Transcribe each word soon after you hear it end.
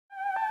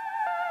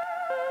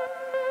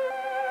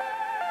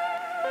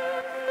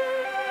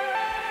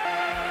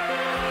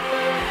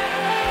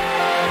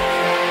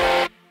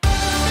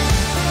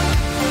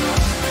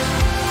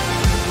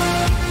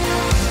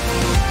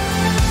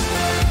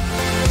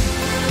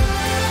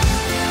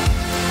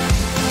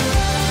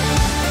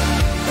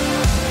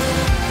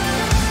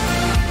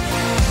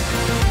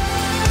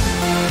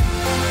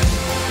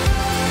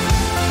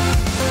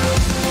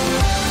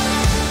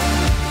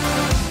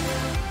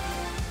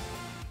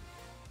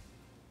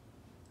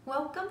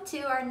Welcome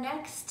to our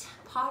next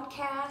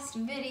podcast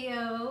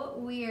video.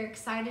 We are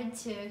excited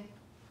to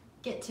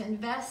get to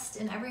invest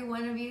in every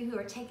one of you who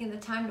are taking the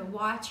time to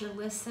watch or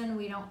listen.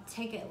 We don't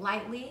take it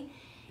lightly.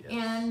 Yes.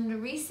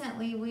 And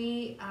recently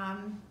we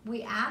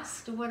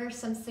asked what are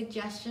some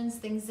suggestions,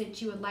 things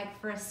that you would like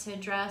for us to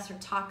address or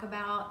talk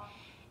about.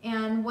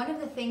 And one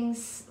of the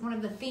themes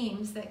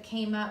that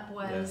came up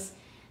was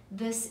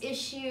this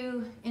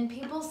issue in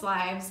people's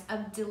lives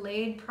of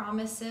delayed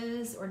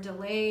promises or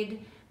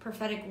delayed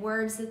prophetic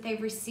words that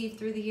they've received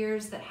through the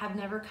years that have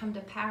never come to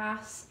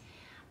pass,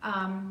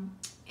 and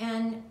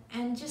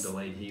just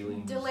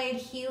delayed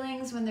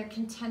healings when they're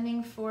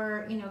contending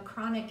for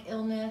chronic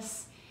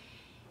illness.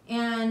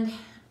 And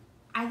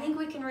I think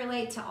we can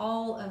relate to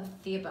all of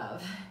the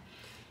above.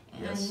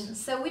 And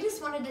so we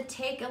just wanted to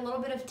take a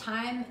little bit of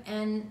time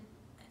and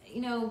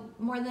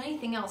more than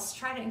anything else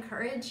try to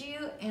encourage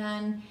you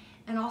and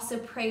also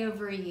pray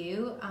over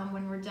you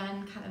when we're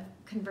done kind of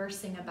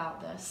conversing about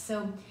this.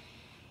 So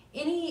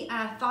any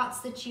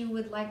thoughts that you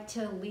would like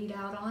to lead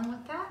out on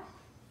with that?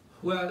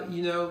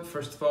 Well,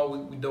 first of all,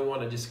 we don't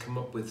want to just come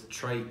up with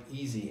trite,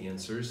 easy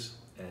answers,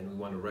 and we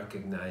want to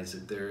recognize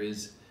that there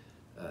is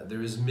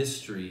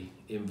mystery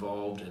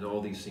involved in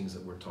all these things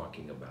that we're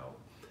talking about.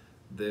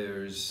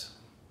 There's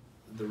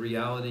the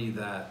reality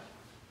that,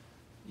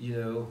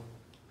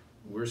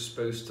 we're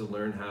supposed to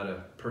learn how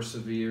to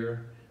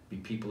persevere, be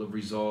people of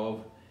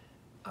resolve.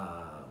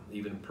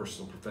 Even a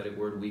personal prophetic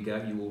word we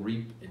got, you will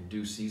reap in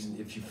due season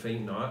if you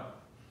faint not.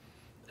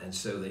 And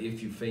so that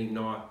if you faint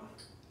not,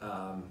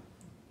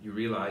 you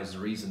realize the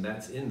reason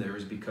that's in there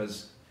is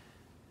because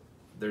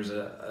there's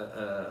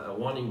a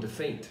wanting to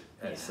faint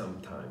at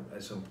some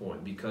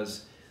point,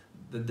 because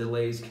the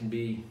delays can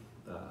be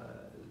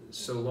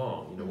so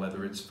long,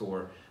 whether it's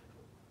for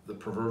the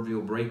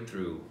proverbial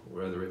breakthrough,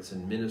 whether it's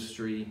in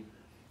ministry,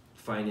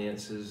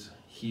 finances,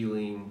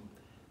 healing,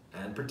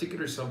 and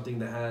particularly something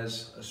that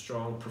has a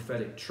strong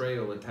prophetic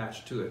trail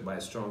attached to it. By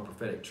a strong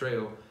prophetic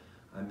trail,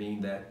 I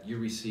mean that you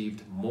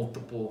received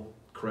multiple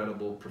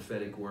credible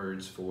prophetic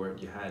words for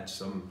it. You had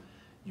some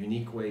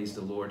unique ways the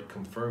Lord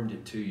confirmed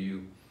it to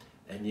you,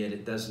 and yet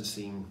it doesn't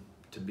seem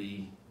to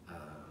be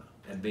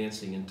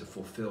advancing into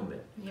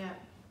fulfillment. Yeah.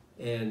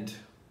 And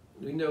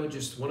we know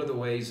just one of the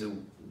ways that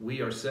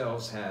we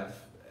ourselves have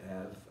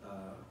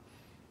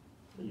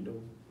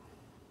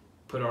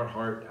put our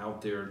heart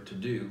out there to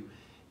do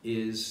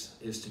is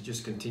to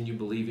just continue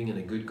believing in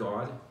a good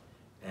God,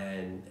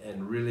 and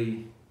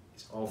really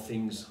all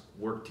things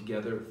work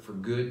together for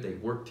good. They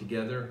work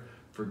together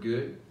for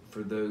good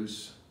for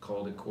those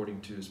called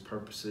according to his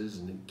purposes,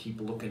 and to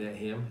keep looking at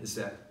him is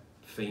that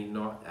faint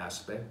not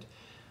aspect.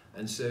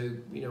 And so,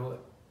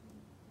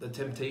 the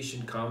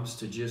temptation comes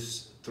to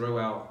just throw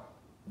out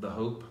the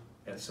hope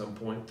at some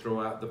point,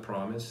 throw out the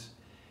promise.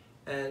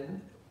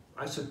 And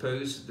I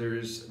suppose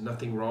there's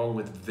nothing wrong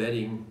with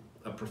vetting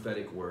a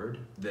prophetic word,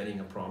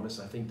 vetting a promise.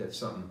 I think that's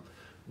something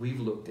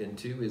we've looked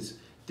into, is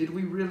what did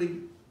we really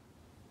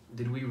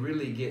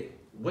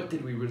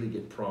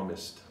get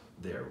promised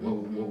there? What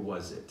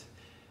was it?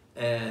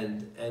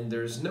 And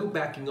there's no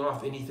backing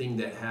off anything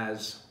that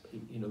has,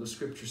 the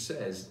scripture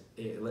says,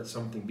 let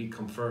something be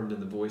confirmed in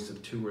the voice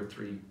of 2 or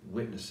 3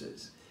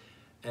 witnesses.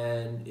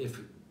 And if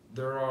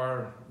there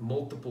are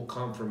multiple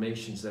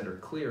confirmations that are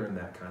clear in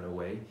that kind of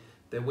way,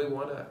 then we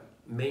want to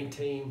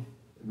maintain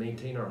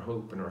our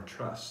hope and our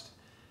trust.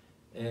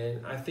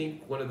 And I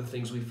think one of the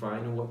things we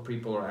find, and what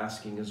people are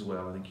asking as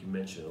well, I think you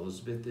mentioned,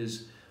 Elizabeth,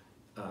 is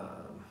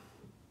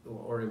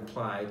or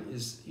implied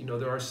is,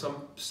 there are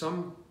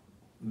some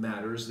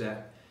matters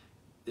that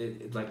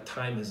like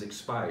time has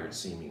expired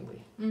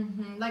seemingly.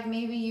 Like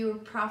maybe you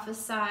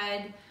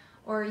prophesied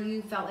or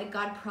you felt like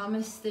God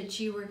promised that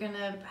you were going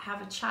to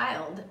have a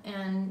child,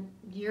 and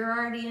you're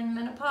already in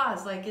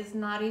menopause, like it's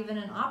not even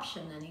an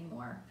option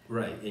anymore.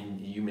 Right, and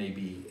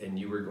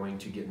you were going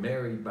to get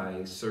married by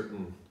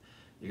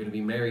you're going to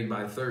be married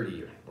by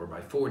 30 or by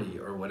 40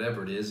 or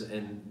whatever it is,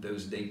 and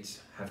those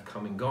dates have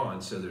come and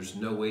gone, so there's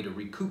no way to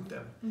recoup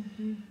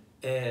them.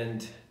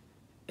 And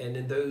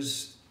in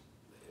those,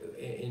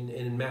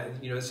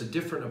 it's a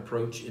different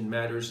approach in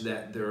matters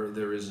that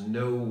there is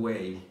no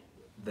way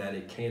that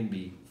it can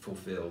be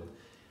fulfilled,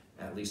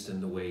 at least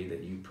in the way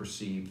that you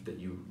perceive that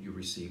you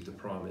received the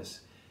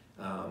promise.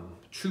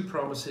 True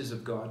promises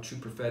of God, true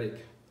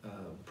prophetic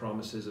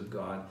promises of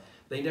God,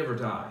 they never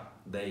die.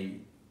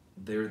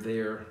 They're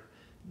there.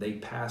 They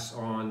pass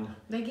on.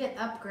 They get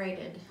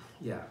upgraded.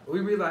 Yeah. We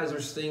realize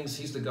there's things,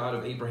 he's the God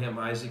of Abraham,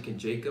 Isaac, and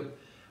Jacob.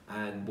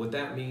 And what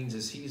that means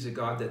is he's a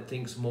God that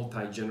thinks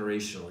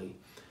multi-generationally.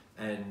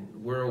 And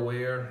we're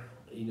aware,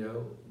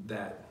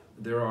 that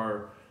there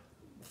are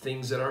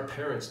things that our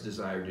parents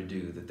desire to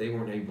do that they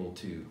weren't able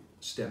to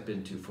step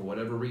into for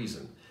whatever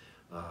reason.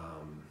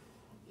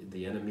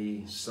 The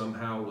enemy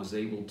somehow was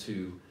able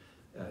to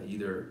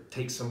either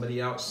take somebody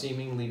out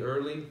seemingly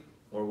early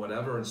or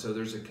whatever. And so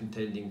there's a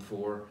contending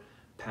for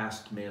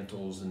past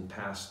mantles and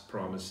past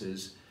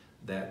promises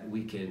that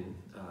we can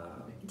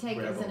take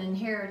as an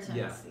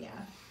inheritance. Yeah.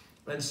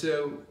 And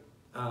so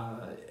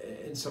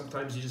And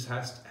sometimes you just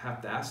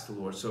have to ask the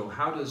Lord. So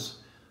how does,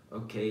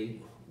 okay,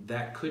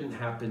 that couldn't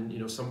happen. You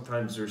know,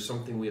 sometimes there's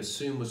something we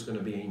assume was going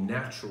to be a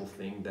natural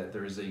thing, that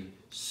there is a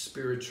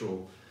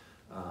spiritual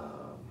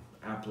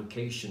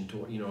application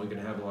to, you know, you're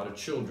going to have a lot of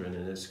children,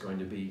 and it's going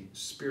to be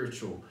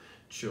spiritual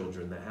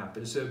children that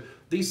happen. So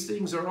these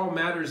things are all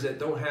matters that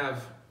don't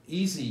have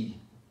easy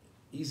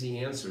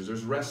answers.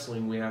 There's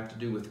wrestling we have to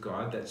do with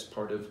God. That's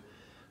part of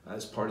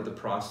the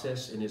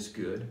process, and it's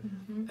good.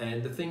 Mm-hmm.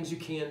 And the things you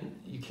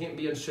can't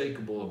be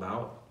unshakable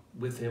about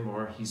with him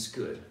are he's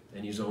good,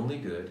 and he's only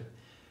good,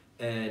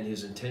 and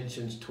his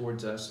intentions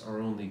towards us are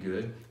only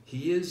good.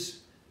 He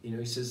is, you know,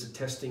 he says the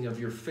testing of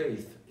your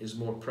faith is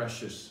more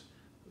precious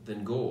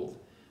than gold.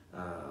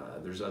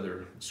 There's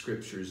other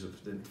scriptures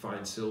of the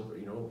fine silver.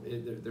 You know,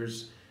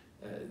 there's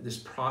this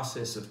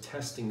process of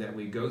testing that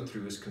we go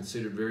through is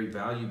considered very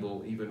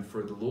valuable even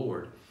for the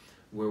Lord,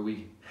 where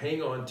we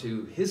hang on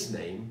to his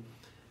name,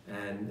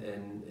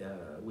 and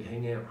we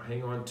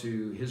hang on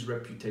to his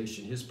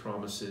reputation, his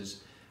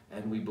promises,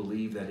 and we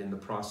believe that in the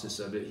process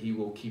of it, he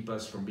will keep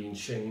us from being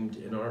shamed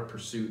in our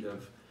pursuit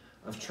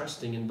of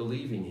trusting and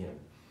believing him.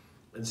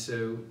 And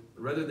so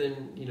rather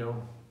than, you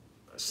know,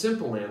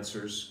 simple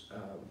answers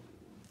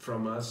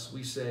from us,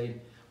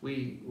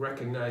 we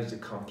recognize the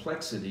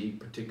complexity,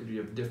 particularly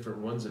of different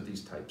ones of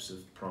these types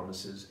of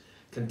promises.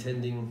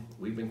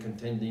 We've been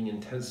contending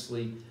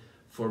intensely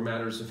for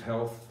matters of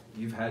health.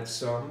 You've had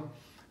some,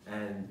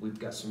 and we've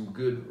got some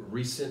good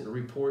recent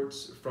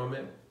reports from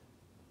it.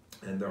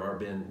 And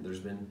there's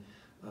been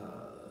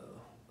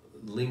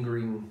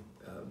lingering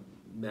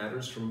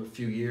matters from a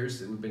few years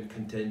that we've been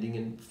contending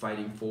and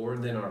fighting for.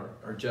 And then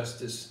our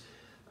Justice,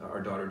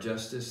 our daughter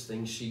Justice,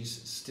 things she's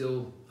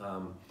still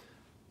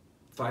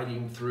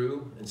fighting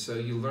through. And so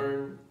you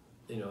learn,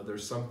 you know,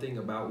 there's something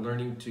about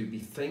learning to be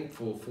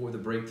thankful for the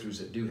breakthroughs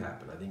that do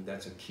happen. I think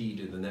that's a key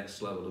to the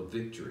next level of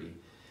victory,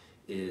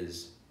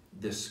 is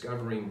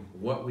discovering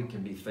what we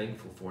can be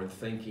thankful for and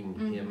thanking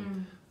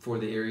him for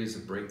the areas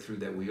of breakthrough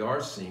that we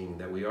are seeing,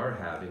 that we are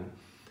having,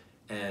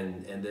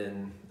 and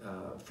then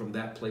from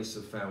that place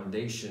of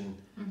foundation,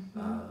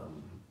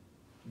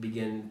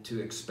 begin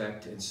to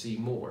expect and see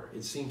more.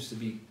 It seems to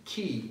be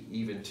key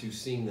even to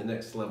seeing the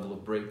next level of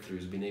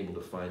breakthroughs, being able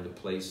to find a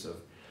place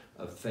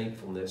of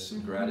thankfulness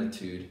and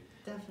gratitude,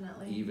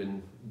 definitely,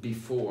 even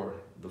before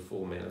the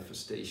full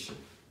manifestation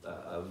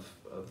of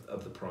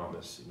the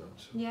promise. You know.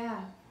 So.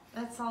 Yeah,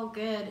 that's all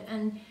good.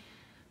 And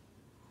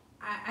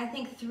I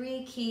think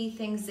three key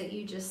things that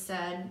you just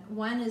said.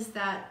 One is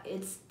that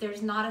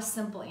there's not a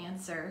simple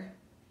answer.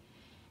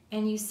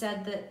 And you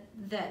said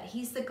that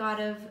he's the God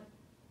of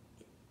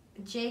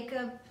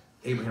Jacob.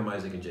 Abraham,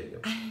 Isaac, and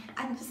Jacob.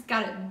 I just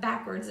got it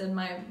backwards in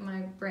my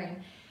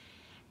brain.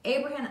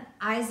 Abraham,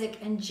 Isaac,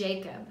 and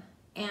Jacob.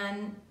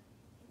 And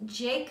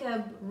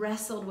Jacob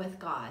wrestled with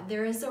God.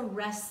 There is a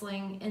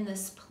wrestling in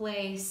this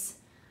place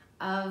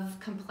of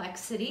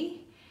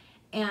complexity.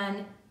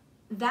 And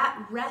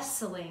that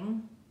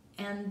wrestling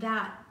and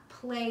that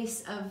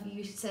place of,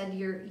 you said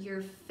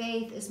your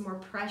faith is more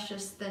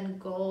precious than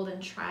gold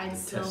and tried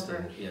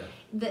silver. Yeah.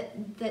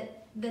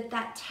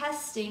 That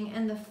testing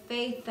and the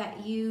faith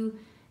that you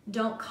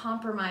don't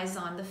compromise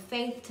on, the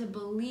faith to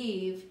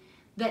believe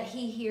that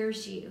he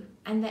hears you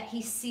and that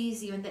he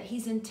sees you and that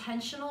he's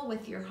intentional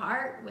with your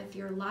heart, with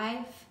your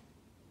life,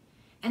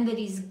 and that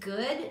he's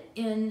good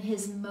in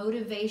his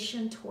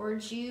motivation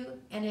towards you.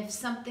 And if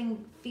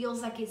something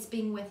feels like it's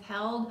being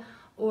withheld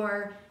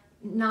or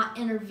not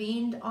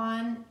intervened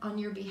on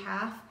your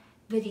behalf,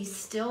 that he's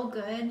still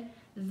good.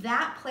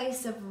 That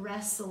place of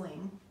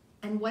wrestling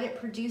and what it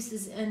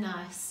produces in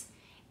us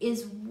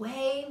is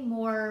way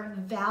more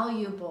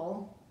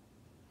valuable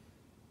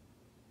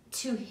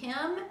to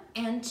him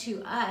and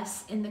to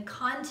us in the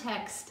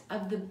context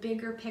of the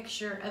bigger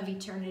picture of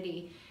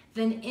eternity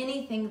than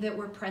anything that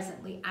we're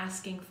presently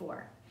asking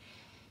for.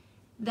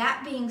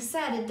 That being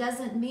said, it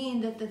doesn't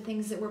mean that the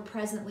things that we're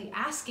presently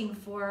asking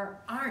for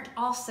aren't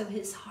also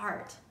his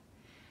heart.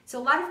 So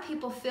a lot of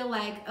people feel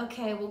like,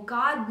 okay, well,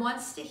 God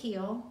wants to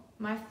heal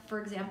for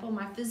example,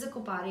 my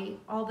physical body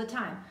all the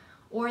time.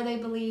 Or they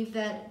believe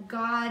that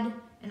God,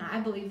 and I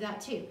believe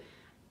that too,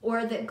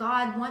 or that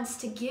God wants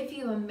to give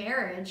you a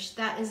marriage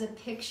that is a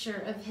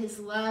picture of his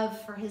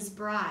love for his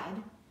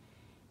bride.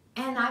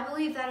 And I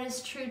believe that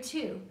is true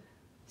too.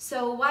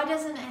 So why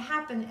doesn't it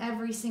happen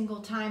every single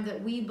time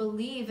that we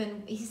believe?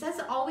 And he says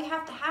that all we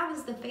have to have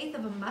is the faith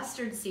of a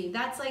mustard seed.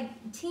 That's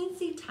like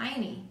teensy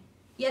tiny,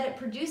 yet it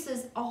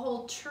produces a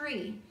whole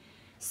tree.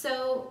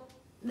 So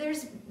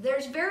there's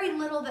very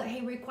little that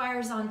he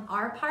requires on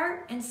our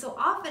part. And so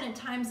often at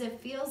times it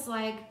feels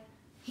like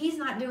he's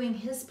not doing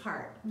his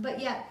part. But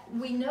yet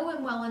we know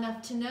him well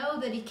enough to know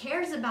that he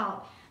cares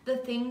about the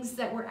things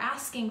that we're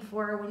asking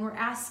for when we're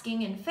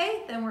asking in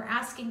faith, and we're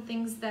asking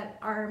things that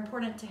are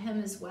important to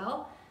him as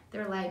well.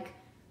 They're like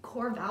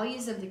core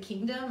values of the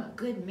kingdom: a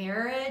good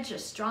marriage, a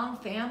strong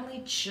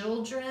family,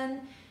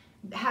 children,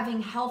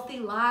 having healthy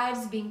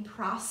lives, being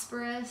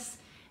prosperous,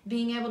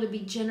 being able to be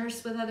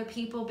generous with other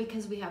people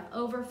because we have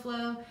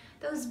overflow.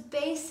 those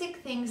basic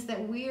things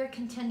that we are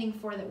contending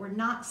for that we're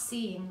not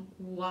seeing,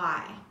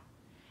 why?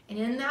 And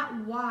in that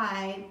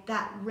why,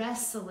 that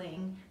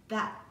wrestling,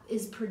 that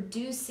is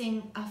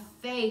producing a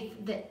faith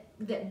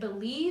that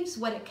believes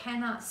what it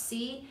cannot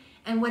see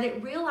and what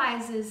it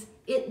realizes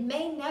it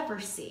may never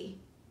see.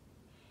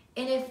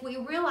 And if we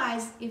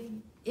realize,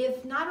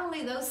 if not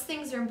only those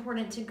things are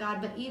important to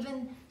God, but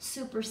even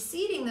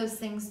superseding those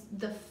things,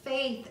 the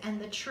faith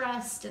and the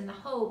trust and the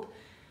hope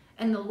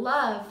and the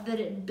love that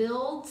it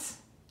builds,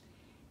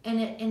 and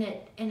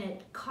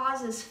it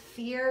causes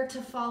fear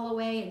to fall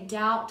away and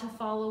doubt to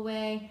fall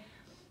away,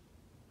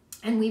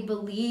 and we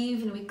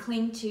believe and we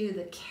cling to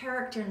the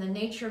character and the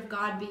nature of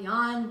God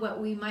beyond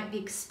what we might be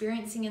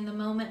experiencing in the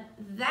moment,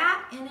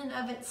 that in and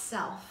of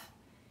itself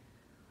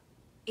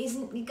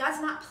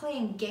God's not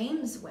playing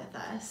games with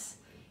us.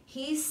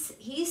 He's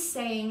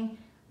saying,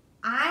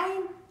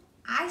 I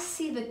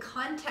see the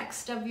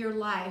context of your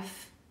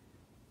life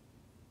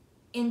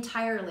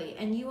entirely,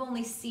 and you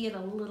only see it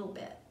a little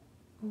bit.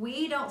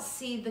 We don't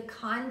see the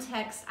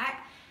context. I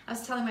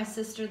was telling my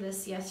sister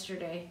this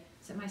yesterday.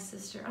 Is it my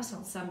sister? I was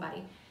telling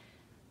somebody.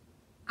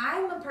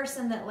 I'm a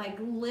person that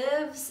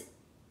lives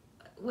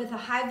with a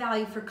high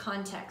value for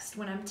context.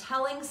 When I'm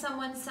telling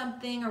someone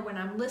something or when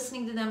I'm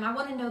listening to them, I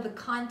want to know the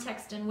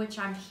context in which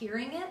I'm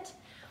hearing it,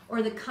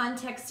 or the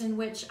context in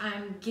which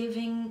I'm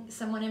giving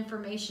someone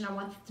information. I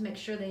want to make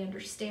sure they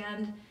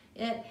understand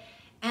it.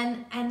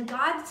 And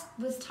God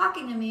was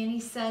talking to me, and He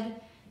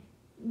said,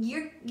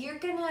 you're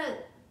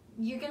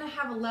gonna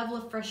have a level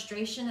of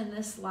frustration in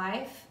this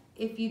life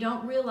if you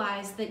don't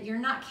realize that you're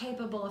not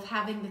capable of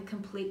having the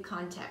complete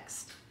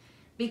context.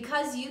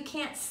 Because you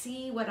can't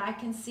see what I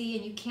can see,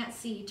 and you can't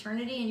see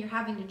eternity, and you're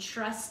having to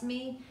trust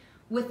me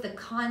with the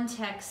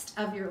context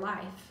of your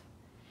life.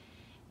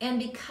 And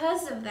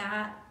because of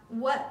that,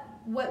 what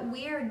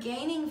we are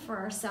gaining for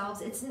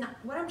ourselves, it's not,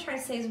 what I'm trying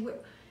to say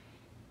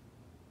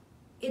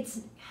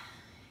is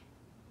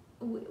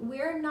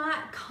we're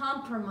not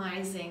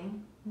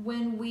compromising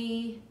when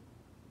we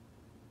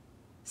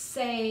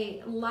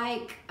say,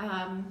 like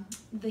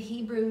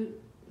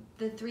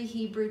the three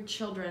Hebrew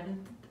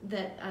children,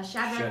 that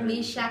Shadrach,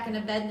 Meshach, and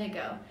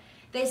Abednego.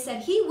 They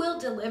said, He will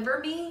deliver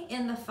me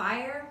in the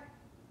fire,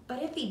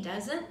 but if He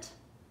doesn't,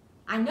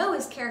 I know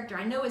His character,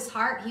 I know His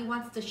heart, He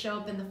wants to show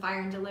up in the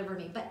fire and deliver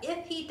me. But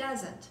if He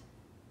doesn't,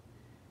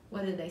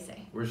 what did they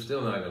say? We're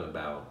still not going to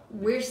bow.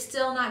 We're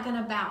still not going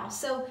to bow.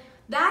 So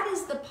that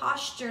is the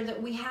posture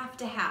that we have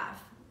to have,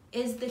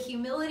 is the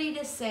humility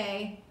to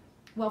say,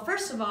 well,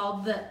 first of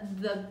all,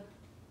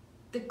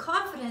 the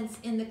confidence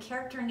in the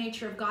character and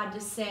nature of God to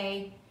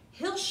say,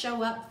 He'll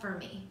show up for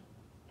me,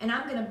 and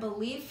I'm going to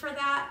believe for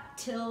that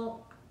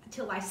till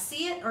I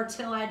see it or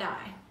till I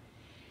die.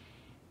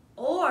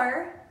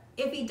 Or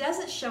if He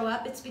doesn't show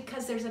up, it's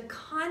because there's a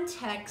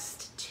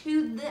context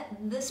to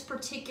this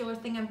particular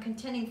thing I'm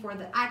contending for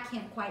that I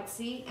can't quite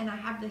see, and I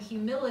have the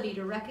humility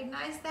to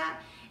recognize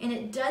that. And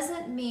it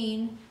doesn't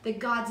mean that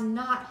God's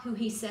not who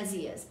He says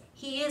He is.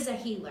 He is a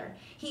healer.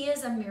 He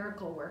is a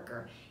miracle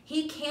worker.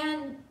 He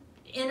can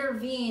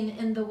intervene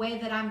in the way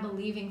that I'm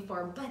believing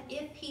for. But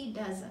if He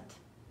doesn't,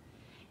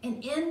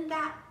 and in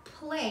that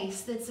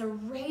place that's a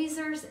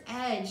razor's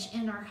edge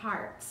in our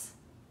hearts,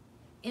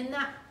 in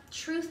that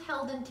truth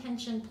held in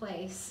tension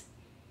place,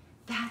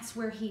 that's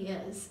where He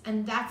is.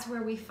 And that's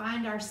where we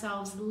find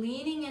ourselves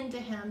leaning into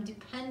Him,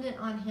 dependent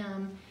on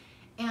Him,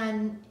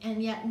 and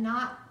yet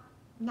not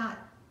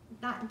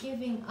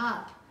giving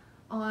up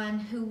on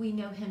who we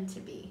know Him to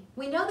be.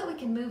 We know that we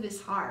can move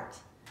His heart.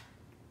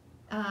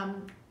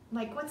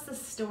 What's the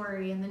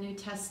story in the New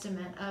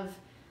Testament of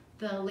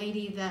the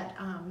lady that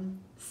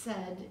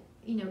said,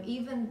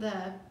 even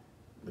the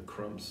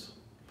crumbs,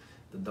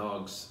 the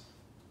dogs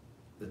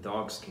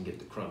can get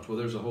the crumbs. Well,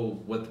 there's a whole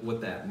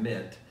what that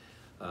meant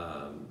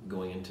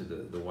going into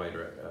the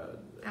wider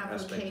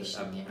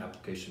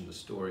application of the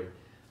story.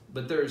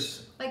 But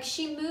there's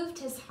she moved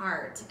His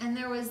heart, and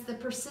there was the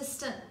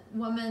persistent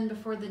woman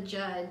before the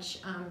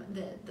judge,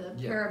 the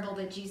parable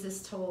that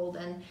Jesus told,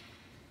 and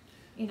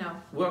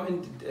Well,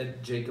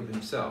 and Jacob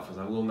himself, as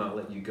I will not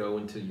let you go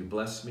until you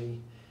bless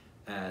me.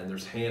 And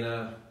there's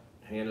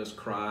Hannah's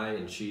cry,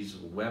 and she's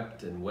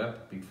wept and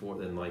wept before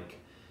then,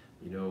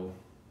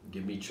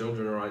 give me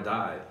children or I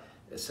die,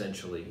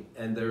 essentially.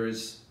 And there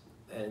is,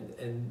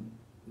 and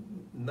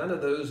none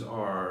of those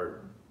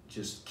are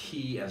just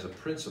key as a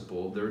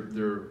principle.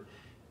 They're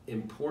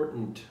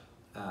important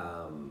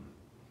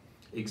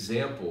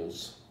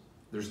examples.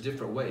 There's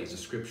different ways. The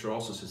scripture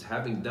also says,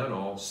 having done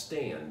all,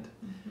 stand.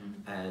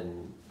 Mm-hmm.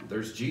 And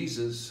there's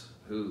Jesus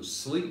who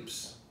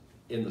sleeps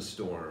in the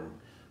storm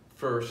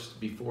first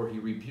before He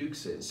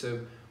rebukes it. So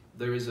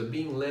there is a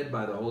being led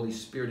by the Holy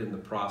Spirit in the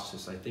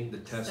process. I think the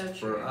test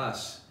for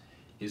us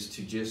is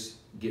to just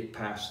get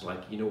past,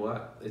 you know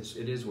what?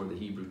 It is where the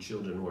Hebrew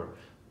children were.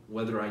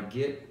 Whether I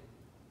get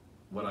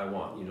what I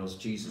want, it's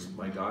Jesus,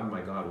 my God,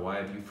 why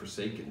have you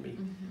forsaken me?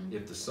 Mm-hmm.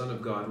 If the Son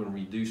of God, when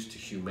reduced to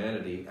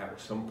humanity, at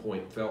some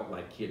point felt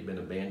like He had been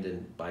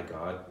abandoned by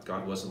God,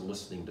 God wasn't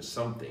listening to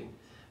something,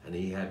 and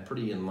he had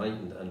pretty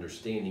enlightened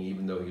understanding,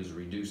 even though he was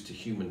reduced to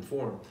human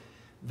form,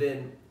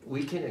 then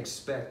we can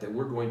expect that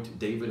we're going to,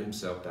 David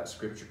himself, that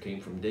scripture came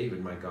from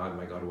David, my God,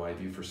 why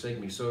have you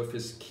forsaken me? So if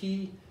his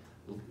key,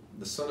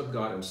 the Son of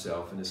God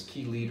himself and his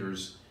key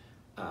leaders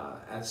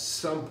at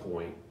some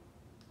point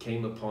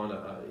came upon,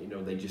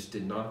 they just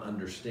did not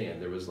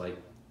understand. There was like,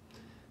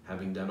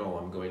 having done all,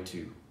 I'm going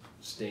to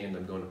stand,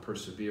 I'm going to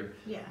persevere.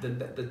 Yeah.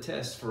 The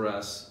test for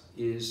us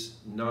is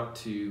not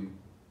to,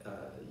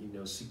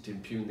 seek to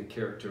impugn the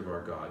character of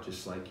our God.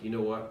 Just like, you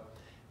know what?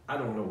 I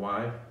don't know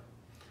why.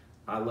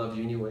 I love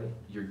you anyway.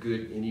 You're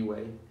good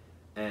anyway.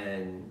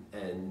 And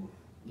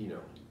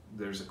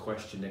there's a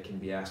question that can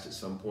be asked at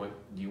some point.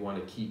 Do you want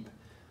to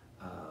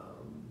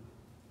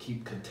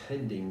keep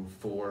contending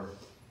for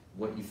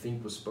what you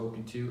think was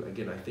spoken to?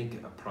 Again, I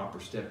think a proper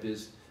step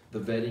is the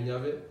vetting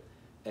of it.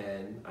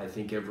 And I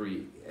think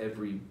every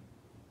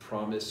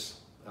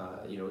promise,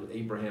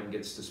 Abraham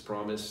gets this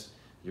promise,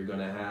 you're going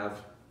to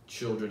have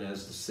children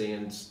as the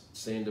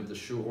sand of the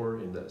shore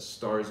and the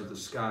stars of the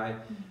sky.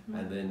 Mm-hmm.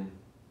 And then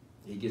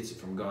he gets it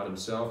from God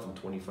himself, and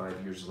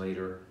 25 years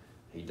later,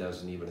 he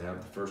doesn't even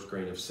have the first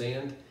grain of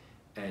sand.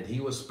 And he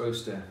was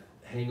supposed to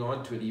hang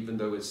on to it even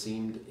though it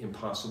seemed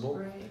impossible.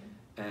 Right.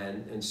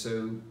 And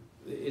so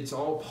it's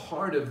all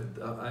part of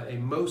a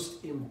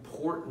most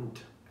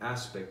important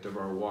aspect of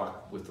our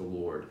walk with the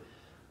Lord,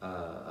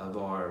 of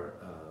our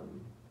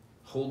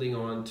holding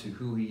on to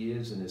who he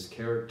is and his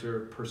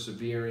character,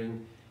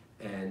 persevering,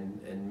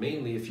 and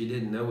mainly, if you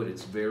didn't know it,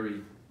 it's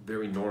very,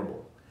 very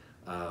normal.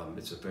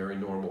 It's a very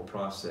normal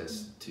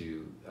process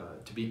to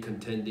be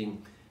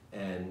contending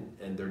and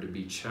there to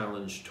be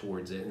challenged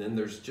towards it. And then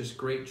there's just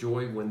great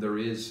joy when there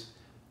is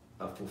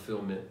a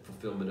fulfillment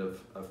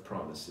of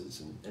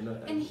promises.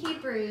 And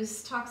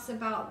Hebrews talks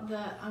about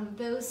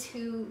those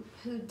who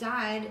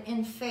died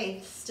in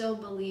faith, still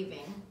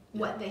believing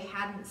what they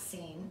hadn't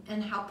seen,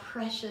 and how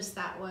precious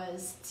that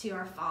was to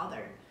our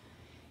Father.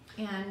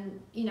 And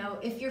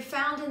if you're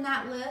found in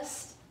that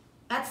list,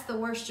 that's the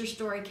worst your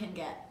story can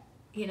get.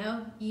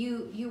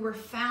 You were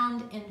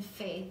found in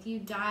faith. You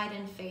died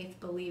in faith,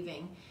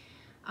 believing.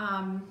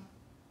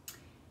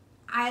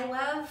 I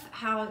love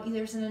how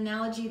there's an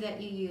analogy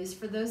that you use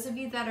for those of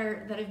you that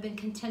have been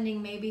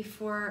contending maybe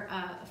for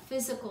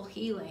physical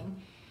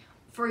healing,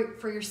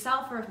 for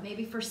yourself or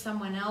maybe for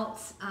someone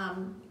else.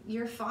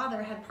 Your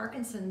father had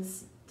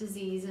Parkinson's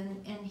disease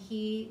and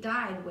he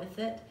died with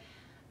it.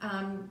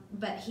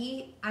 But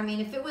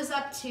if it was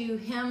up to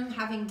him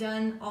having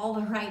done all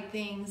the right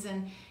things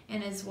and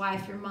his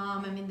wife, your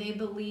mom, they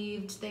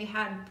believed, they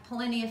had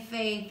plenty of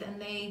faith,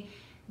 and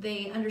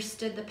they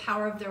understood the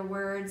power of their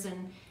words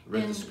and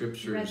read the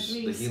scriptures,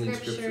 the healing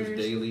scriptures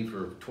daily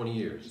for 20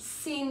 years.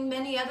 Seen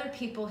many other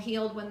people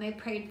healed when they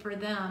prayed for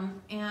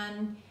them,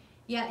 and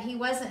yet he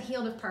wasn't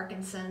healed of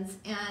Parkinson's.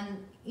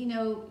 And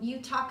you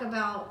talk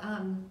about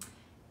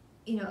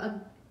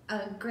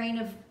a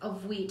grain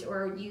of wheat,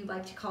 or you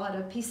like to call it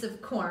a piece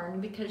of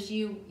corn, because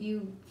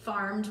you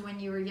farmed when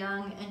you were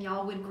young and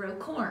y'all would grow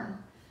corn.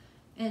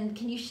 And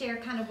can you share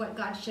kind of what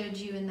God showed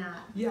you in that?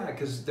 Yeah,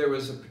 because there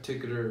was a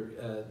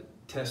particular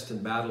test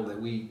and battle that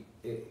we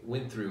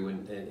went through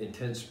in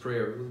intense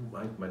prayer.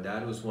 My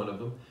dad was one of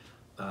them.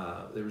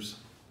 There was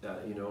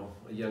a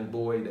young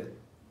boy that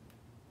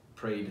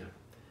prayed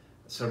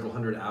several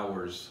hundred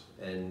hours,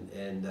 and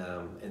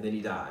then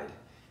he died.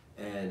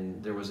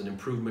 And there was an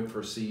improvement for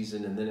a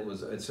season, and then it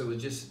was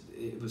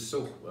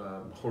so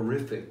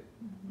horrific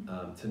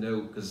to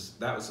know, because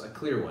that was a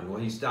clear one. Well,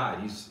 he's died,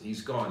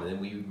 he's gone, and then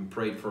we even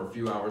prayed for a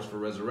few hours for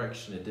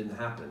resurrection. It didn't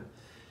happen.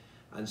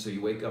 And so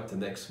you wake up the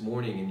next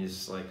morning and you're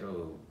just like,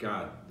 oh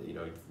God, you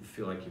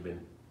feel like you've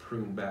been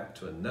pruned back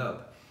to a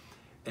nub.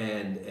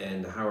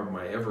 And how am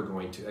I ever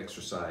going to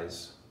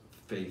exercise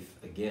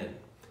faith again?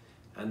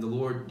 And the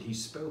Lord, he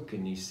spoke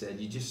and he said,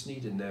 you just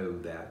need to know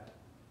that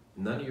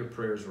none of your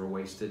prayers were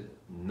wasted.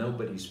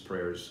 Nobody's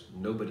prayers,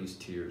 nobody's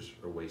tears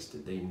are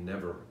wasted.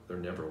 They're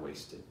never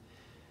wasted.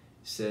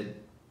 He said,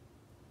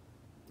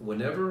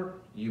 whenever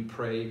you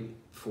pray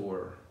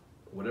for,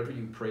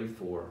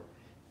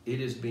 it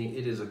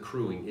is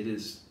accruing.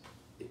 It's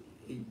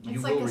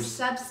like a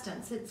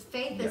substance.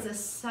 Faith is a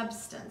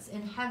substance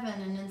in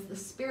heaven and in the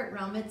spirit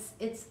realm.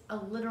 It's a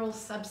literal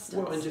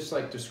substance. Well, and just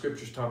like the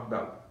scriptures talk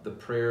about the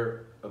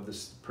prayers of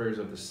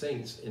the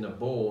saints in a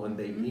bowl, and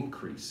they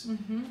increase.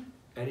 Mm-hmm.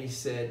 And he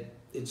said,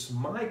 it's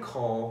my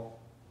call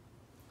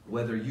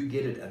whether you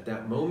get it at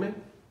that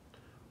moment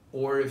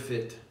or if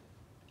it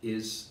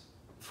is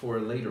for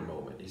a later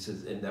moment. He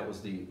says, and that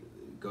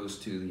goes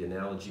to the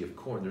analogy of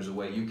corn. There's a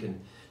way you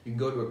can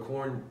go to a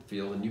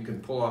cornfield and you can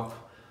pull off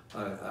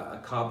a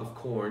cob of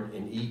corn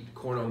and eat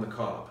corn on the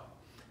cob.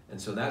 And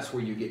so that's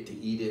where you get to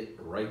eat it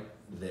right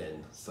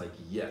then. It's like,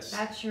 yes.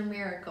 That's your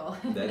miracle.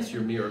 That's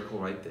your miracle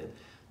right then.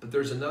 But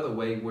there's another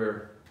way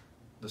where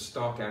the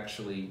stalk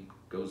actually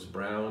goes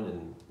brown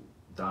and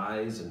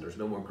dies, and there's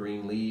no more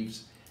green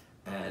leaves,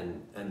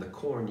 and the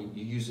corn,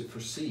 you use it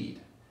for seed.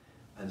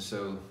 And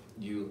so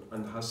you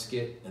unhusk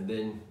it, and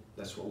then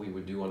that's what we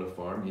would do on a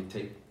farm. You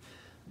take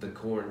the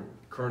corn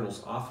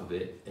kernels off of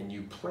it and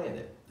you plant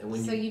it. And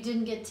when so you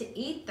didn't get to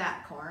eat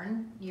that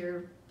corn,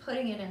 you're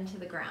putting it into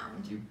the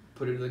ground. You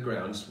put it in the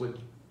ground. It's what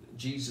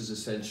Jesus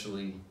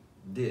essentially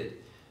did.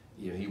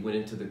 You know, he went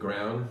into the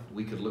ground.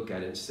 We could look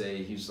at it and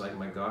say, he's like,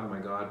 my God,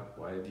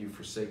 why have you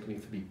forsaken me?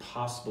 If it be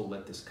possible,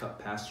 let this cup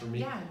pass from me.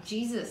 Yeah,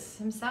 Jesus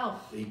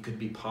himself. He could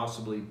be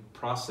possibly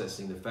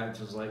processing the fact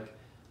that it's like,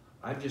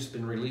 I've just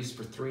been released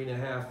for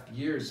 3.5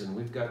 years and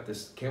we've got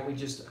this. Can we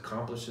just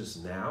accomplish this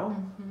now?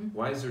 Mm-hmm.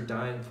 Why is there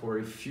dying for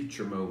a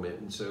future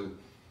moment? And so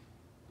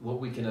what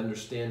we can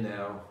understand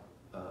now,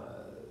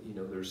 you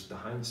know, there's the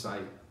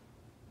hindsight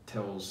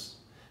tells,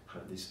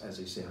 as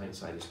they say,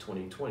 hindsight is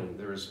 20/20.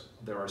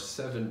 There are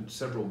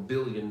several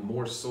billion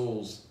more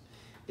souls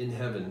in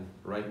heaven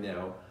right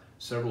now,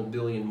 several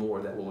billion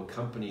more that will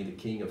accompany the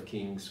King of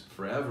Kings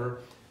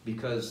forever,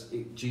 because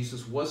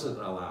Jesus wasn't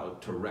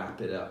allowed to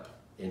wrap it up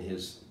in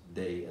his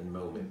day and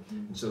moment.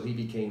 Mm-hmm. And so he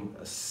became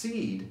a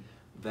seed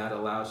that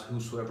allows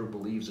whosoever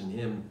believes in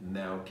him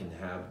now can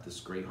have this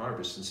great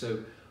harvest. And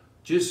so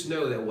just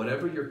know that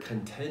whatever you're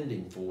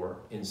contending for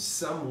in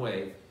some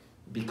way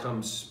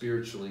becomes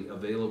spiritually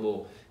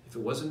available. If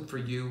it wasn't for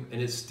you,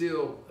 and it's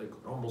still, like,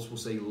 almost we'll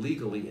say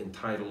legally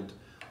entitled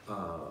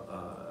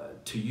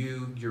to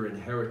you, your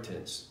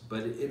inheritance,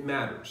 but it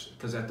matters,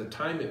 because at the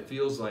time it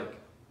feels like,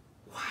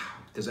 wow,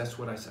 because that's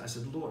what I said. I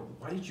said, Lord,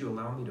 why did you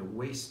allow me to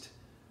waste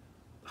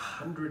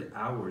 100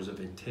 hours of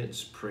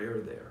intense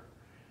prayer there?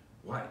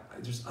 Why?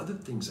 There's other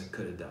things I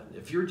could have done.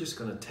 If you're just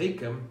going to take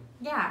them.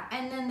 Yeah,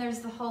 and then there's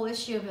the whole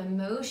issue of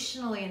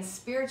emotionally and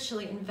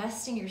spiritually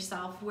investing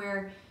yourself,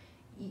 where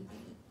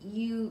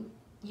you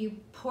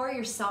pour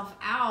yourself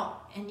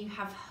out and you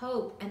have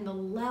hope, and the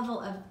level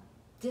of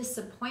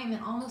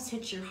disappointment almost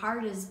hits your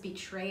heart as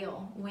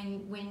betrayal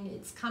when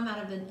it's come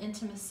out of an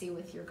intimacy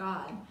with your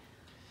God.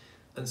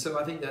 And so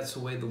I think that's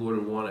the way the Lord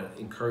would want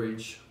to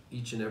encourage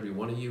each and every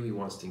one of you. He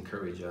wants to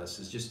encourage us,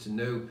 is just to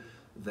know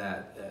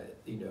that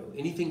you know,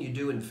 anything you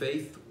do in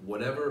faith,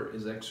 whatever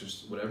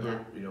is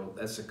whatever, you know,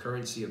 that's the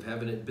currency of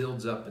heaven. It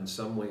builds up in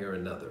some way or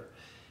another.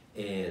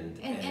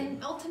 And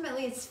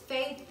ultimately it's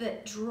faith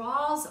that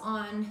draws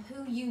on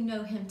who you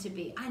know him to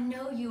be. I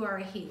know you are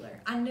a healer.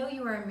 I know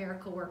you are a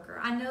miracle worker.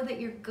 I know that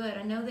you're good.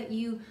 I know that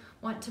you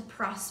want to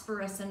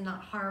prosper us and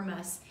not harm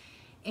us.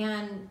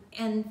 And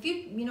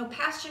you know,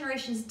 past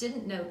generations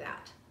didn't know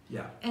that.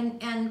 Yeah.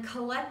 And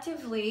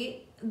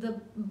collectively,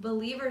 the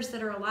believers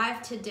that are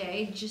alive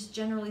today, just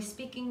generally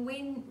speaking,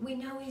 we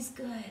know he's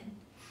good.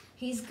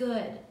 He's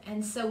good.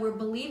 And so we're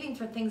believing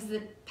for things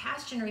that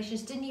past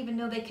generations didn't even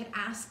know they could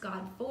ask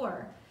God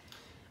for.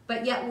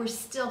 But yet we're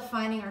still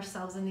finding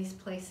ourselves in these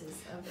places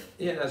of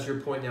as you're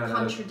pointing out,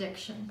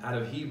 contradiction. Out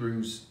of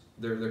Hebrews,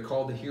 they're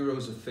called the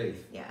heroes of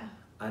faith. Yeah.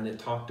 And it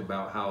talked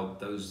about how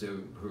those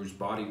whose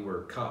body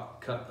were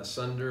cut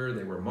asunder,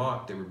 they were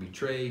mocked, they were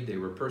betrayed, they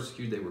were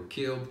persecuted, they were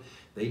killed.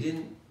 They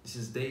did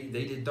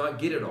not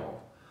get it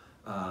all.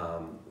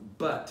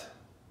 But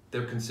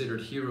they're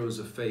considered heroes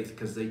of faith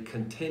because they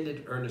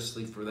contended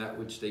earnestly for that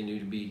which they knew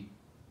to be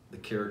the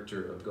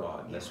character of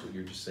God. And that's what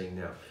you're just saying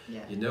now.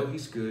 Yeah. You know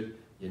he's good.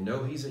 You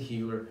know he's a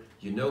healer.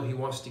 You know he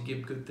wants to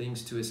give good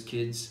things to his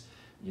kids.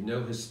 You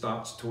know his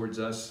thoughts towards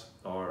us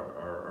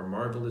are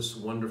marvelous,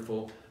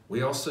 wonderful.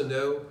 We also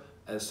know,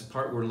 as the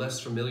part we're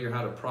less familiar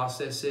how to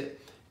process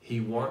it,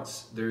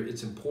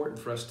 it's important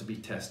for us to be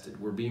tested.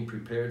 We're being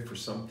prepared for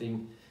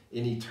something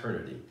in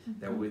eternity.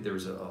 Mm-hmm. That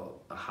there's a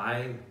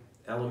high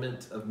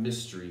element of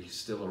mystery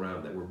still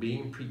around, that we're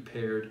being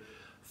prepared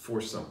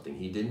for something.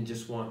 He didn't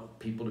just want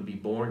people to be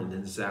born and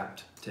then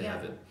zapped to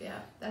heaven. Yeah,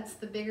 that's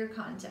the bigger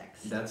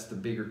context. That's the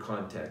bigger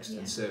context. Yeah.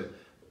 And so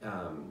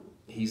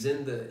he's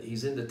in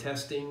the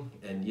testing,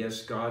 and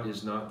yes, God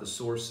is not the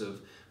source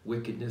of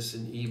wickedness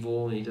and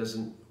evil, and he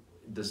doesn't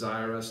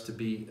desire us to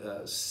be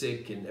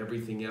sick and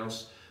everything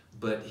else,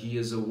 but he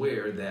is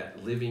aware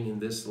that living in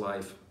this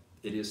life,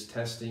 it is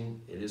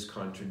testing, it is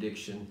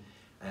contradiction,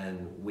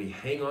 and we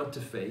hang on to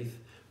faith,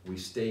 we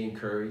stay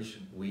encouraged,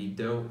 we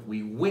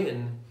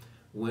win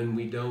when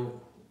we don't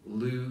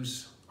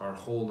lose our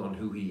hold on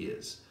who he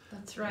is.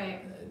 That's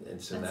right.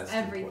 And so that's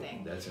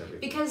everything. That's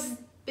everything.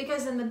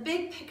 Because in the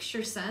big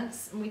picture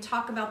sense, and we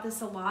talk about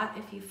this a lot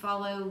if you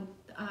follow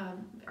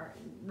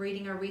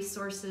reading our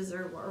resources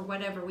or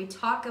whatever, we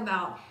talk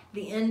about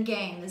the end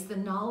game is the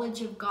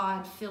knowledge of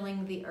God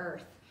filling the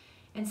earth.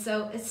 And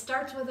so it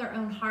starts with our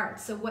own heart.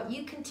 So what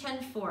you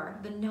contend for,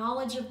 the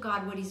knowledge of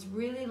God, what he's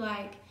really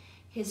like,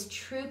 his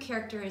true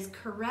character, his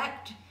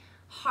correct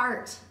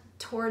heart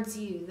towards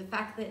you, the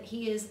fact that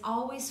he is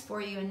always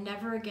for you and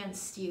never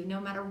against you, no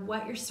matter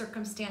what your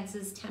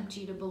circumstances tempt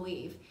you to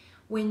believe.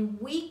 When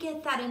we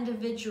get that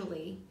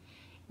individually,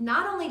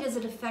 not only does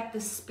it affect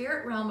the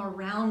spirit realm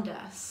around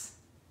us,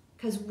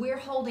 because we're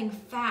holding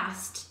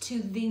fast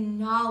to the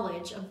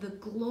knowledge of the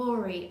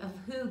glory of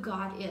who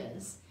God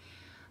is,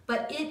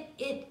 but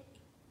it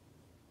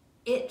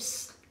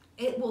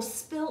will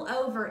spill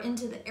over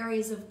into the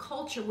areas of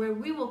culture where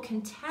we will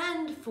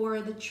contend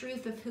for the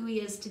truth of who he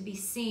is to be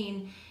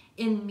seen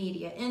in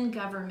media, in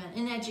government,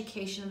 in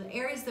education, the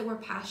areas that we're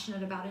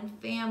passionate about, in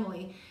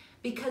family,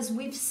 because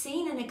we've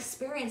seen and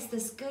experienced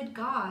this good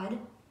God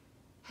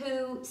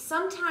who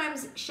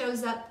sometimes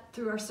shows up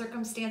through our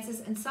circumstances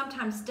and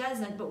sometimes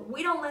doesn't, but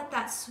we don't let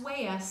that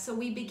sway us, so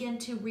we begin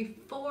to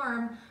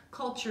reform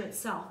culture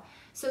itself.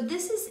 So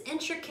this is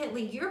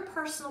intricately, your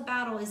personal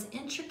battle is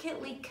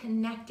intricately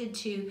connected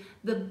to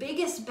the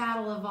biggest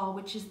battle of all,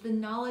 which is the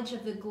knowledge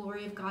of the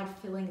glory of God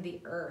filling the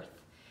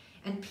earth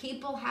and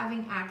people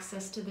having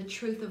access to the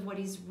truth of what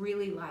he's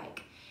really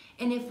like.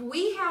 And if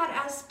we had,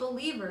 as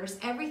believers,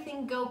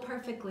 everything go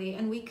perfectly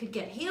and we could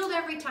get healed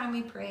every time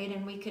we prayed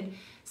and we could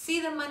see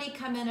the money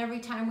come in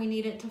every time we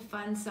need it to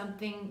fund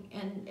something,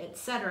 and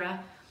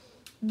etc.,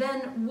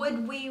 then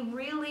would we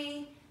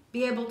really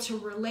be able to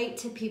relate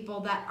to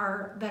people that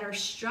are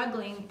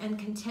struggling and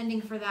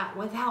contending for that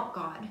without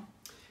God?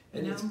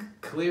 And it's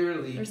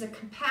clearly, there's a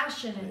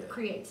compassion it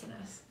creates in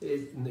us.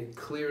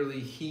 Clearly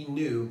he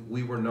knew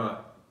we were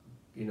not,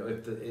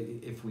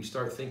 if we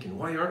start thinking,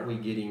 why aren't we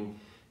getting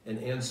an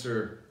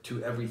answer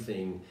to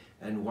everything,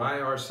 and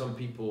why are some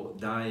people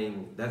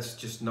dying? That's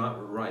just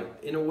not right.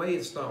 In a way,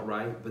 it's not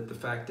right, but the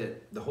fact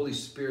that the Holy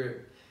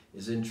Spirit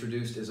is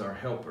introduced as our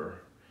helper,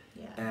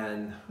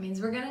 and means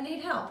we're going to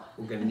need help.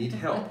 We're going to need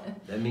help.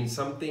 That means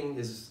something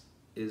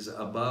is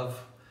above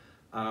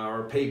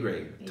our pay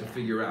grade to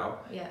figure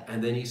out.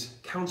 And then he's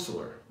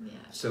counselor.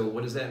 So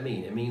what does that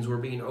mean? It means we're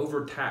being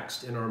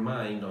overtaxed in our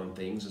mind on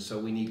things, and so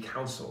we need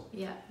counsel.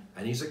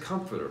 And he's a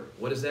comforter.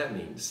 What does that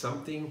mean?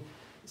 Something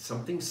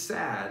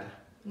sad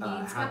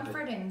needs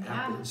comforting.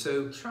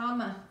 So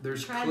trauma,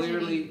 there's tragedy.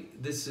 Clearly,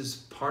 this is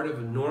part of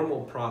a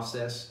normal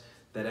process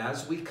that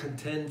as we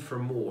contend for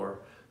more,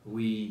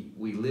 we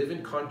live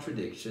in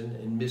contradiction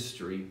and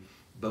mystery,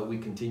 but we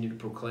continue to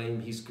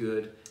proclaim he's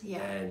good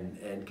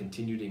and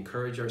continue to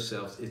encourage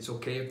ourselves. It's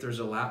okay if there's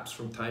a lapse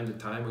from time to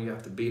time where you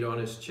have to beat on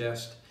his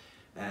chest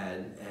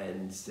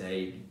and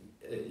say,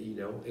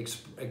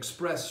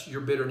 express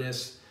your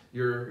bitterness,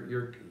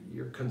 your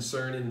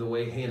concern in the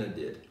way Hannah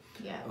did.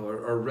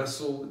 Or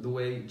wrestle the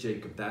way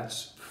Jacob.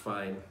 That's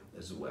fine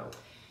as well.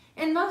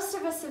 And most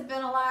of us have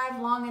been alive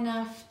long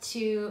enough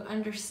to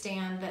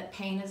understand that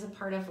pain is a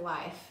part of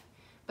life.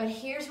 But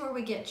here's where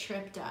we get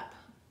tripped up.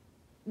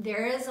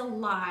 There is a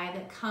lie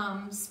that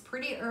comes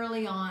pretty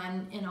early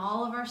on in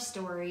all of our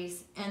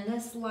stories, and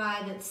this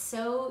lie that's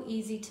so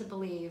easy to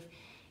believe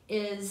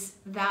is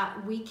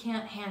that we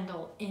can't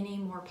handle any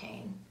more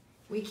pain.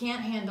 We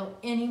can't handle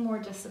any more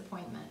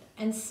disappointment.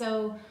 And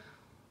so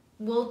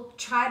we'll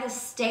try to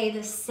stay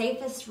the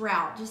safest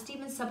route, just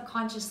even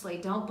subconsciously.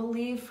 Don't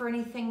believe for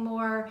anything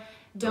more.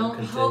 Don't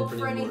hope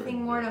for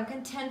anything more. Don't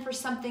contend for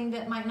something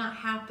that might not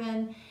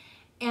happen.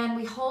 And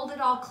we hold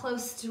it all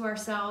close to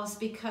ourselves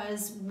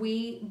because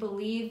we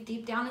believe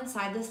deep down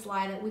inside this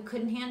lie that we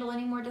couldn't handle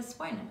any more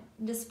disappointment.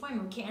 We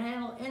can't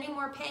handle any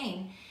more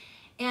pain.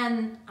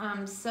 And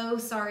I'm so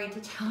sorry to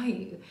tell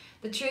you,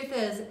 the truth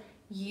is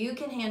you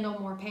can handle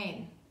more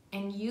pain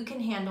and you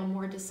can handle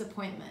more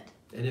disappointment.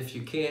 And if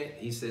you can't,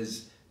 he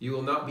says, you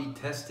will not be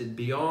tested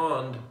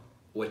beyond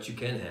what you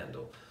can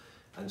handle.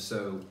 And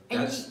so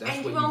that's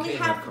what you can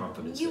have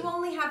confidence in. You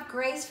only have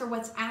grace for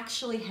what's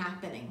actually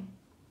happening.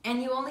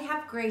 And you only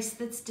have grace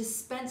that's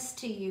dispensed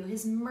to you.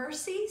 His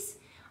mercies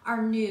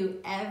are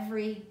new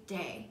every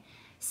day.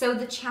 So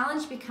the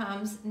challenge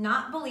becomes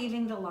not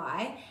believing the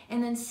lie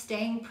and then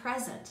staying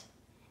present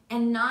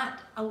and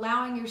not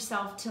allowing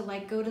yourself to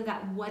go to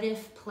that what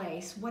if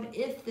place. What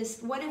if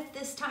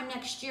this time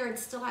next year it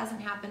still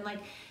hasn't happened?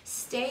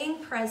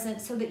 Staying present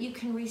so that you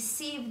can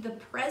receive the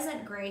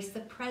present grace,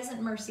 the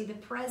present mercy, the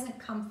present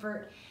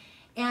comfort,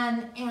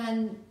 and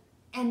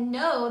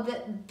know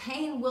that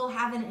pain will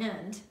have an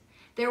end.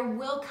 There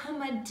will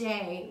come a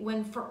day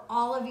when for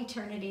all of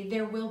eternity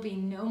there will be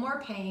no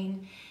more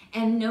pain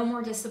and no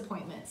more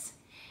disappointments.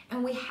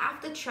 And we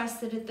have to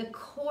trust that at the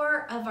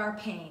core of our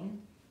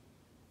pain,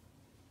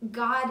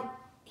 God,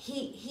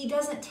 he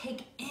doesn't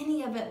take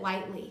any of it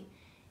lightly.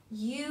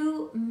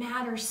 You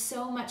matter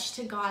so much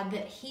to God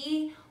that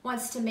he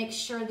wants to make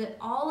sure that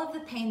all of the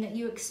pain that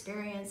you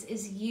experience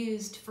is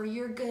used for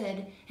your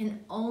good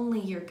and only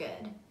your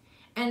good,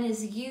 and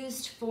is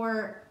used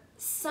for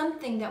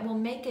something that will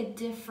make a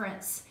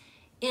difference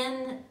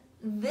in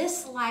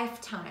this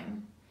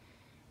lifetime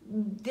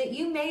that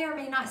you may or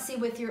may not see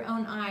with your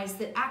own eyes,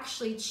 that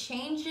actually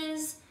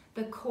changes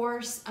the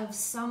course of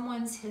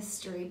someone's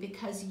history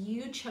because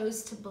you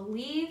chose to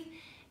believe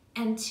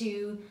and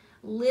to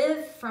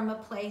live from a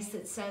place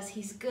that says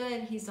he's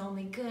good, he's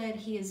only good,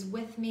 he is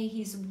with me,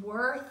 he's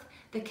worth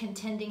the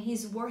contending,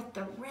 he's worth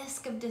the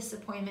risk of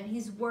disappointment,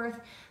 he's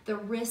worth the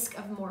risk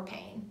of more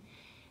pain.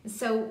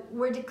 So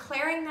we're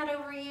declaring that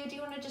over you. Do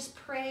you want to just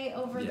pray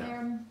over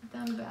them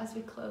as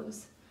we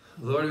close?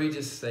 Lord, we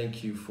just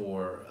thank you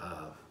for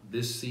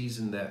this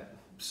season that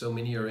so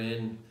many are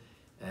in,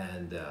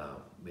 and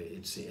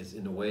it's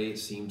in a way it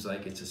seems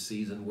like it's a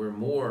season where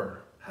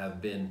more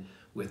have been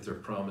with their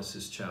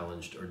promises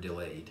challenged or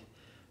delayed.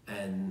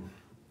 And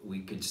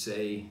we could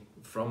say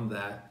from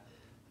that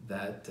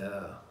that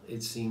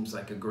it seems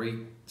like a great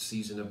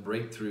season of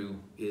breakthrough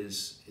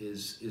is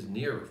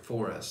near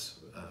for us,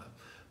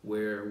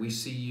 where we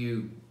see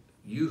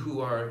you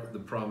who are the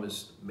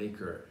promise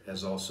maker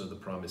as also the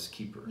promise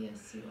keeper.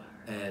 Yes, you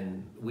are.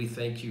 And we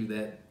thank you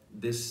that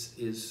this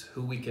is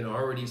who we can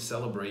already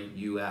celebrate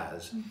you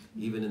as,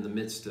 even in the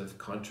midst of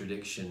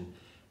contradiction.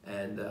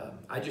 And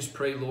I just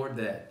pray, Lord,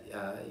 that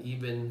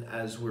even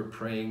as we're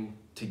praying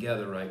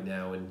together right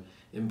now and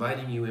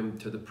inviting you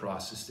into the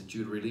process, that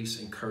you would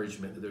release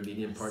encouragement, that there would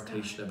be an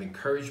impartation of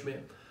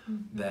encouragement,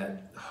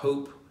 that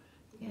hope,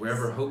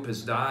 wherever hope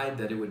has died,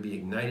 that it would be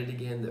ignited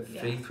again, that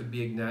faith would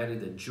be ignited,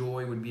 that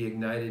joy would be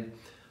ignited,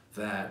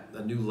 that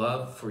a new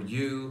love for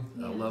you,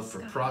 a love for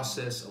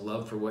process, a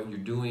love for what you're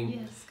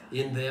doing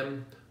in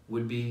them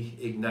would be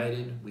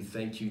ignited. We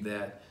thank you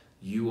that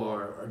you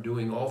are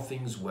doing all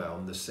things well,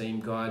 and the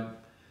same God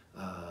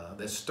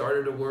that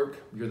started a work,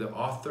 you're the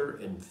author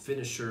and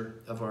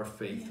finisher of our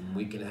faith, and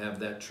we can have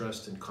that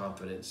trust and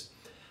confidence.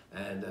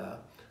 And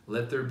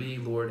let there be,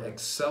 Lord,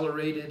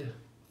 accelerated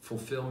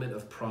fulfillment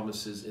of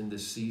promises in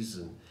this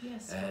season.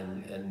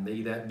 And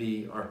may that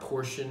be our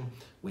portion.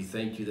 We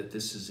thank you that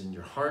this is in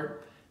your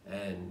heart,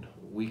 and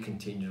we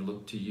continue to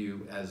look to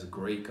you as a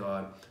great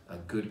God, a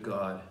good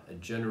God, a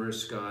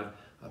generous God,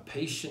 a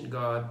patient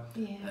God,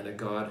 and a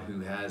God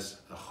who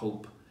has a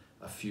hope,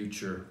 a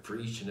future for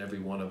each and every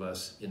one of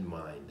us in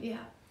mind.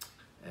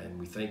 And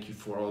we thank you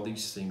for all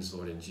these things,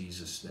 Lord, in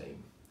Jesus'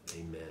 name.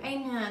 Amen.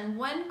 Amen.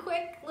 One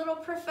quick little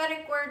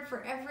prophetic word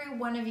for every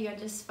one of you. I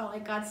just felt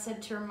like God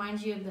said to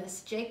remind you of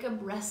this. Jacob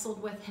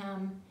wrestled with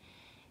him,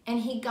 and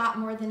he got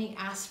more than he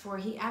asked for.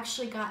 He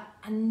actually got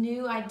a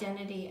new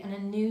identity and a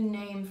new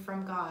name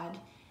from God.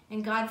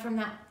 And God, from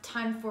that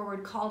time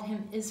forward, called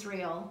him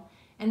Israel.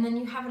 And then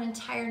you have an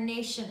entire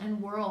nation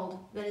and world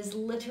that has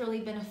literally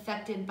been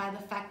affected by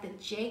the fact that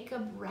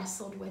Jacob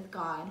wrestled with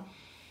God.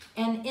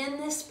 And in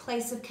this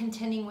place of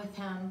contending with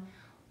him,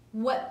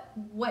 what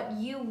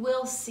you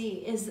will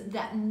see is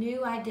that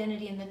new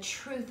identity and the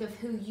truth of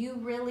who you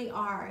really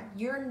are.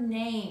 Your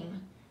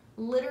name,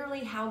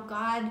 literally how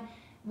God,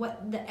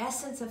 what the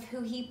essence of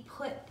who he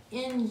put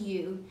in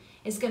you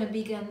is going to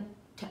begin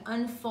to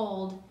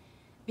unfold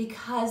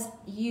because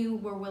you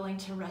were willing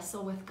to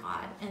wrestle with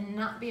God and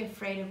not be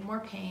afraid of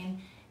more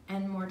pain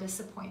and more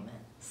disappointment.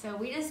 So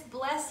we just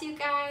bless you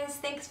guys.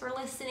 Thanks for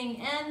listening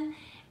in,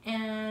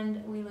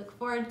 and we look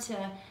forward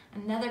to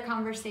another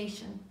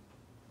conversation.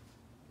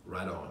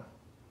 Right on.